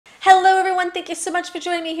Hello everyone, thank you so much for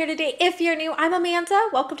joining me here today. If you're new, I'm Amanda.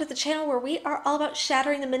 Welcome to the channel where we are all about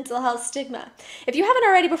shattering the mental health stigma. If you haven't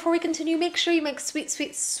already, before we continue, make sure you make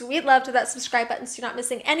sweet love to that subscribe button so you're not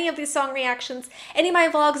missing any of these song reactions, any of my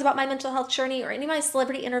vlogs about my mental health journey, or any of my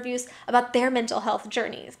celebrity interviews about their mental health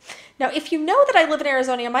journeys. Now, if you know that I live in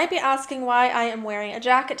Arizona, you might be asking why I am wearing a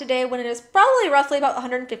jacket today when it is probably roughly about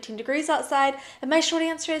 115 degrees outside, and my short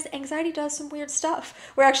answer is anxiety does some weird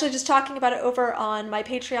stuff. We're actually just talking about it over on my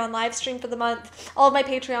Patreon live stream for the month. All of my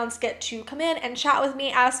Patreons get to come in and chat with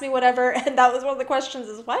me, ask me whatever, and that was one of the questions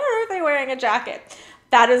is, why are they wearing a jacket?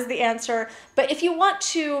 That is the answer. But if you want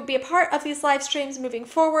to be a part of these live streams moving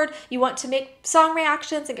forward, you want to make song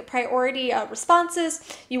reactions and get priority responses,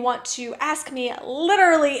 you want to ask me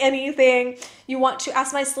literally anything, you want to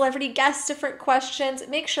ask my celebrity guests different questions,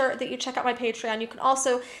 make sure that you check out my Patreon. You can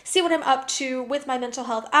also see what I'm up to with my mental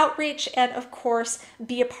health outreach and, of course,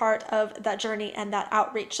 be a part of that journey and that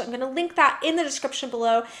outreach. So I'm going to link that in the description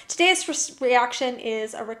below. Today's reaction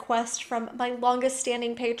is a request from my longest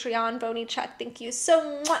standing Patreon, Bonnie Chuck. Thank you so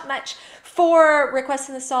much for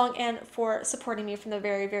requesting the song and for supporting me from the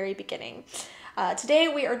very beginning. Today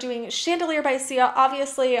we are doing Chandelier by Sia.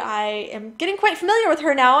 Obviously, I am getting quite familiar with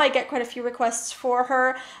her now. I get quite a few requests for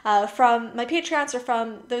her from my Patreons or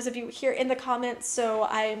from those of you here in the comments, so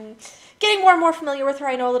I'm getting more and more familiar with her.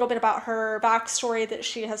 I know a little bit about her backstory, that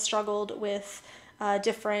she has struggled with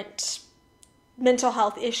different mental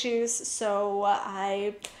health issues, so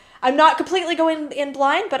I'm not completely going in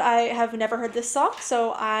blind, but I have never heard this song,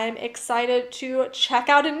 so I'm excited to check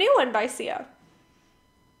out a new one by Sia.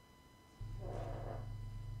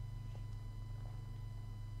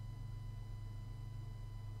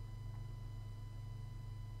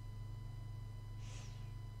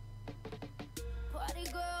 Party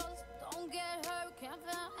girls, don't get hurt, can't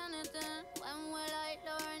feel anything. When will I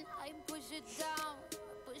learn? I push it down,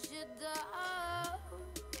 push it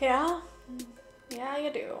down. Yeah,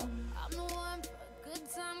 you do. I'm the one for a good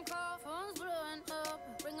time call, phone's blowing up.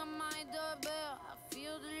 Ring on my doorbell, I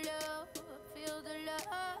feel the love, I feel the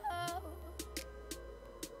love.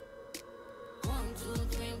 1, 2,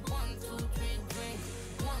 3, 1, 2, 3, drink.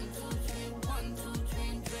 1, 2, 3, 1, 2,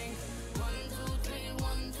 3, drink. 1, 2, 3,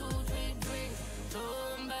 1, 2, 3, drink.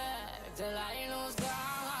 Turn back till I lose God.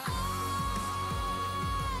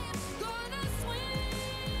 I'm gonna swim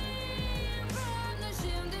from the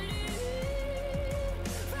chandelier,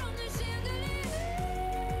 from the chandelier.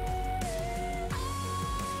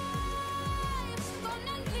 I'm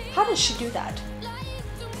gonna live How does she do that? like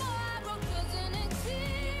tomorrow doesn't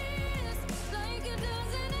exist, like it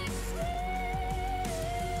doesn't exist.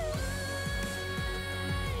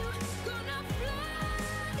 Gonna fly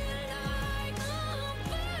like a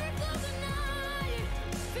bird of the night.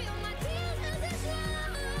 Feel my tears as they fly.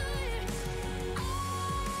 I'm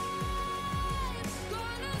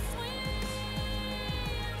gonna swim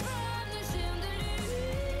from the chandelier,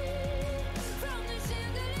 from the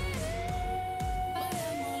chandelier. But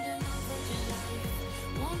I'm holding on for dear life.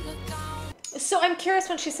 Won't look down. So I'm curious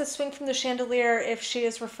when she says swing from the chandelier, if she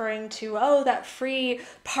is referring to, oh, that free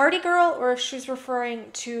party girl, or if she's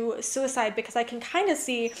referring to suicide, because I can kind of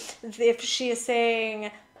see if she is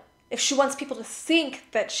saying, if she wants people to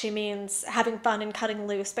think that she means having fun and cutting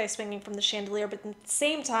loose by swinging from the chandelier, but at the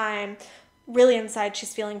same time, really inside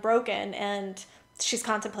she's feeling broken and she's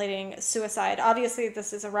contemplating suicide. Obviously,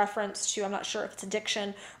 this is a reference to, I'm not sure if it's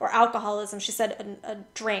addiction or alcoholism. She said a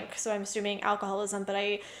drink, so I'm assuming alcoholism, but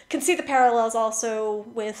I can see the parallels also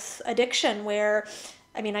with addiction, where,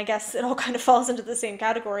 I mean, I guess it all kind of falls into the same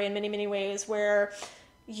category in many ways, where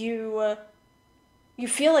you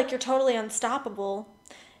feel like you're totally unstoppable.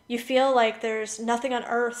 You feel like there's nothing on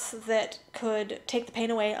earth that could take the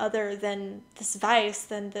pain away other than this vice,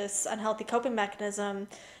 than this unhealthy coping mechanism.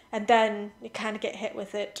 And then you kind of get hit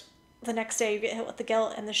with it. The next day you get hit with the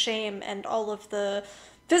guilt and the shame and all of the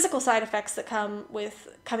physical side effects that come with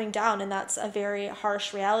coming down, and that's a very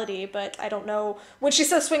harsh reality. But I don't know, when she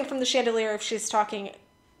says swing from the chandelier, if she's talking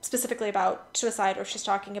specifically about suicide or if she's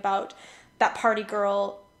talking about that party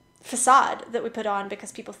girl facade that we put on,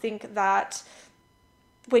 because people think that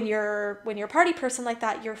when you're a party person like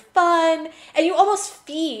that, you're fun, and you almost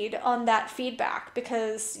feed on that feedback,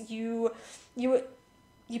 because you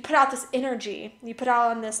put out this energy, you put out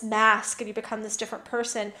on this mask, and you become this different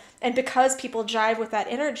person. And because people jive with that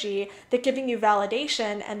energy, they're giving you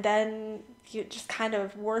validation, and then it just kind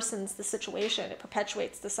of worsens the situation. It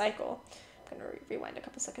perpetuates the cycle. I'm going to rewind a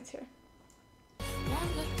couple seconds here.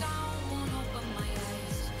 Won't look down, won't open my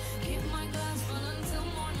eyes. Keep my glass full until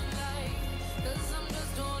morning light. 'Cause I'm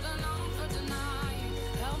just holding on for tonight.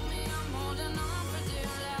 Help me, I'm holding on for dear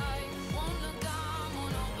life. Won't look down,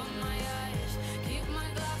 won't open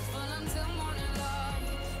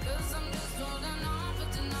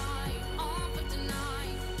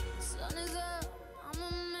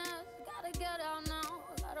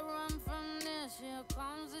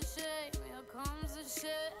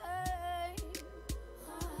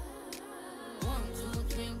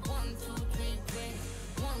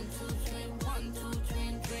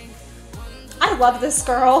love this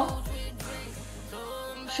girl.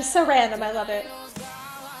 She's so random. I love it.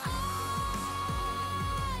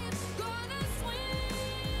 Gonna swing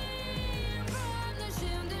from the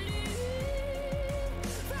chandelier,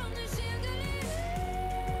 from the chandelier.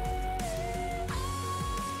 I'm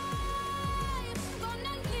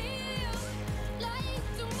gonna live like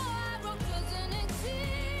tomorrow doesn't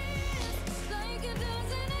exist, like it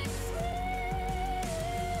doesn't exist. I'm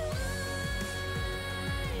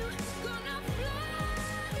gonna fly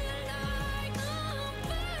like a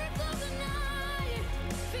bird of the night,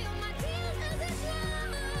 feel my tears as they fly.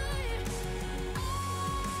 I'm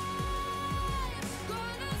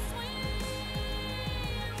gonna swing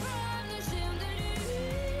from the chandelier,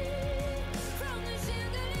 from the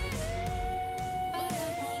chandelier.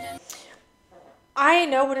 I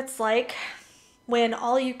know what it's like when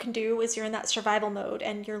all you can do is you're in that survival mode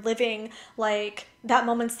and you're living like that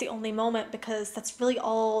moment's the only moment because that's really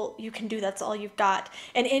all you can do. That's all you've got.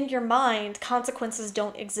 And in your mind, consequences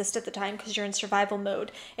don't exist at the time because you're in survival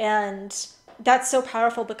mode. And that's so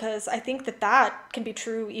powerful because I think that that can be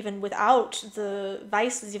true even without the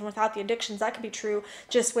vices, even without the addictions. That can be true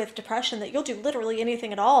just with depression, that you'll do literally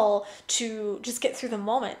anything at all to just get through the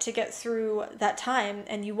moment, to get through that time.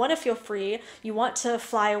 And you want to feel free, you want to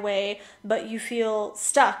fly away, but you feel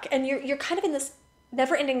stuck. And you're kind of in this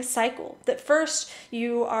never-ending cycle that first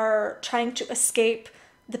you are trying to escape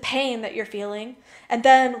the pain that you're feeling. And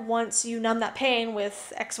then once you numb that pain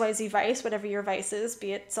with XYZ vice, whatever your vice is,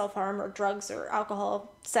 be it self-harm or drugs or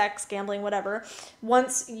alcohol, sex, gambling, whatever,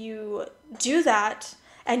 once you do that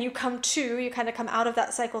and you kind of come out of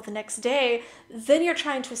that cycle the next day, then you're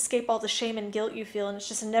trying to escape all the shame and guilt you feel. And it's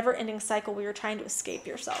just a never-ending cycle where you're trying to escape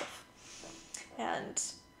yourself. And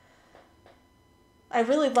I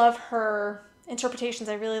really love her interpretations.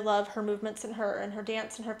 I really love her movements and her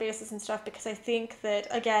dance and her faces and stuff, because I think that,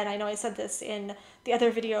 again, I know I said this in the other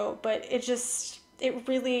video, but it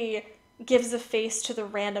really gives a face to the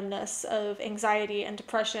randomness of anxiety and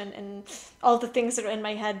depression and all the things that are in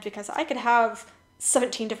my head, because I could have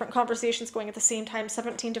 17 different conversations going at the same time,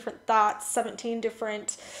 17 different thoughts, 17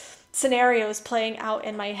 different scenarios playing out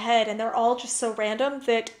in my head, and they're all just so random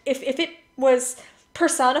that if it was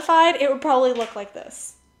personified, it would probably look like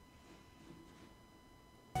this.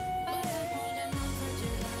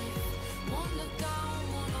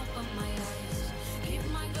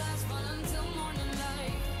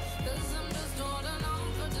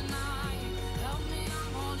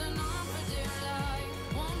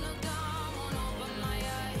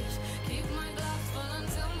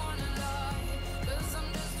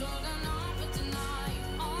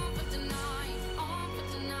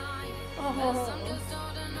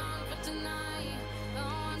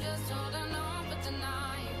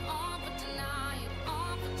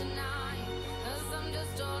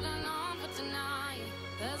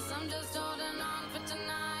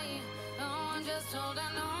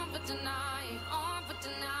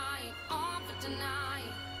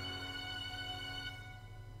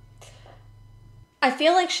 I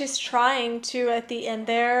feel like she's trying to, at the end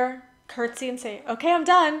there, curtsy and say, okay, I'm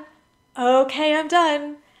done. Okay, I'm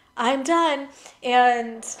done. I'm done.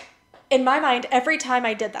 And in my mind, every time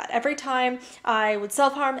I did that, every time I would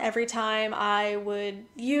self-harm, every time I would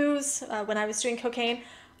use, when I was doing cocaine,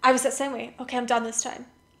 I was that same way. Okay, I'm done this time.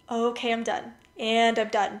 Okay, I'm done. And I'm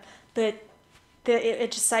done. But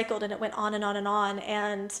it just cycled and it went on and on and on.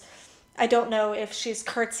 And I don't know if she's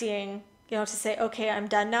curtsying, to say, okay, I'm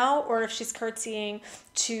done now, or if she's curtsying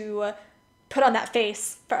to put on that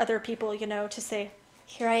face for other people, to say,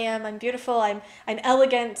 here I am, I'm beautiful, I'm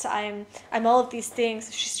elegant, I'm all of these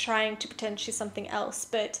things. She's trying to pretend she's something else.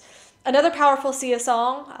 But another powerful Sia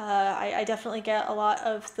song. I definitely get a lot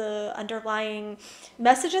of the underlying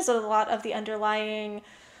messages, a lot of the underlying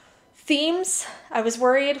themes. I was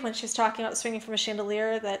worried when she was talking about swinging from a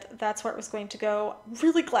chandelier that that's where it was going to go.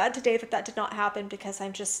 Really glad today that that did not happen, because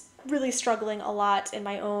I'm just really struggling a lot in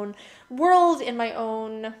my own world, in my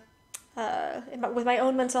own with my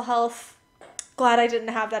own mental health. Glad I didn't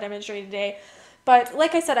have that imagery today. But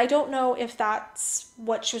like I said, I don't know if that's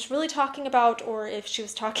what she was really talking about, or if she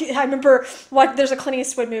was talking... I remember there's a Clint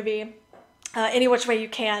Eastwood movie, Any Which Way You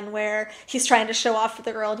Can, where he's trying to show off for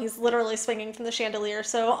the girl and he's literally swinging from the chandelier.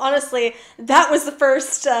 So honestly, that was the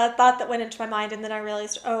first thought that went into my mind, and then I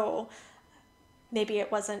realized, oh, maybe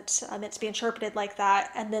it wasn't meant to be interpreted like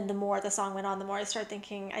that. And then the more the song went on, the more I started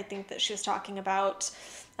thinking, I think that she was talking about,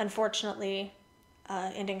 unfortunately,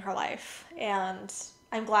 ending her life. And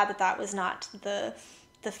I'm glad that that was not the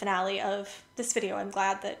finale of this video. I'm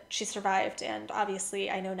glad that she survived, and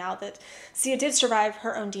obviously I know now that Sia did survive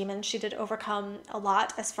her own demons. She did overcome a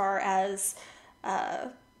lot as far as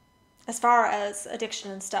as far as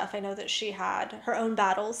addiction and stuff, I know that she had her own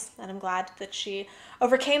battles, and I'm glad that she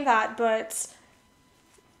overcame that. But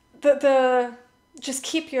the just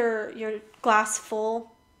keep your glass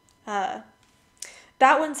full.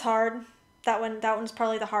 That one's hard. That one's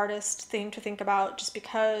probably the hardest thing to think about, just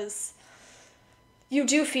because you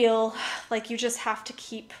do feel like you just have to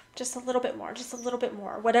keep just a little bit more, just a little bit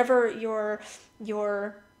more. Whatever your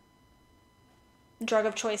drug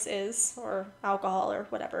of choice is, or alcohol or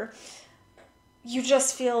whatever, you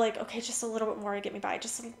just feel like, okay, just a little bit more to get me by,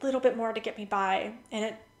 just a little bit more to get me by.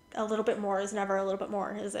 And a little bit more is never a little bit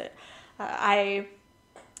more, is it? I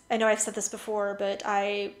know I've said this before, but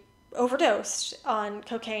I overdosed on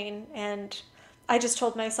cocaine, and I just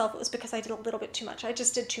told myself it was because I did a little bit too much. I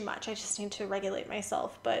just did too much. I just need to regulate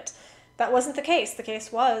myself. But that wasn't the case. The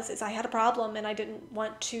case is I had a problem, and I didn't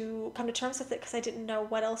want to come to terms with it because I didn't know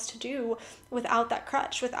what else to do without that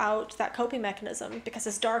crutch, without that coping mechanism. Because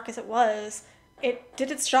as dark as it was, it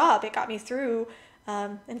did its job. It got me through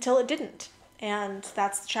until it didn't. And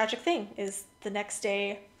that's the tragic thing, is the next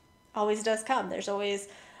day always does come. There's always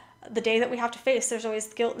the day that we have to face. There's always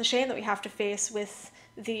the guilt and the shame that we have to face with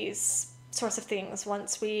these sorts of things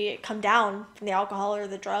once we come down from the alcohol or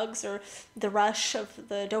the drugs or the rush of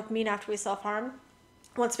the dopamine after we self-harm.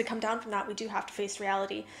 Once we come down from that, we do have to face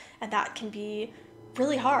reality, and that can be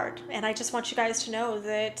really hard. And I just want you guys to know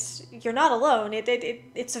that you're not alone.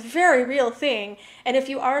 It's a very real thing. And if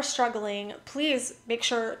you are struggling, please make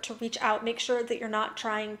sure to reach out. Make sure that you're not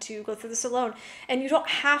trying to go through this alone. And you don't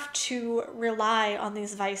have to rely on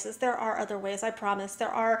these vices. There are other ways, I promise. There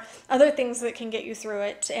are other things that can get you through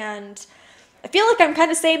it. And I feel like I'm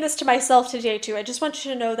kind of saying this to myself today too. I just want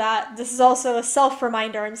you to know that this is also a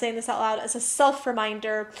self-reminder. I'm saying this out loud as a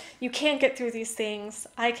self-reminder. You can get through these things.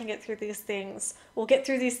 I can get through these things. We'll get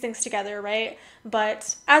through these things together, right?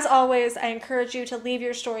 But as always, I encourage you to leave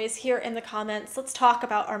your stories here in the comments. Let's talk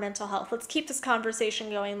about our mental health. Let's keep this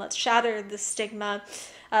conversation going. Let's shatter the stigma.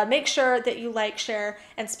 Make sure that you like, share,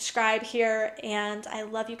 and subscribe here. And I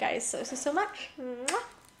love you guys so much. Mwah.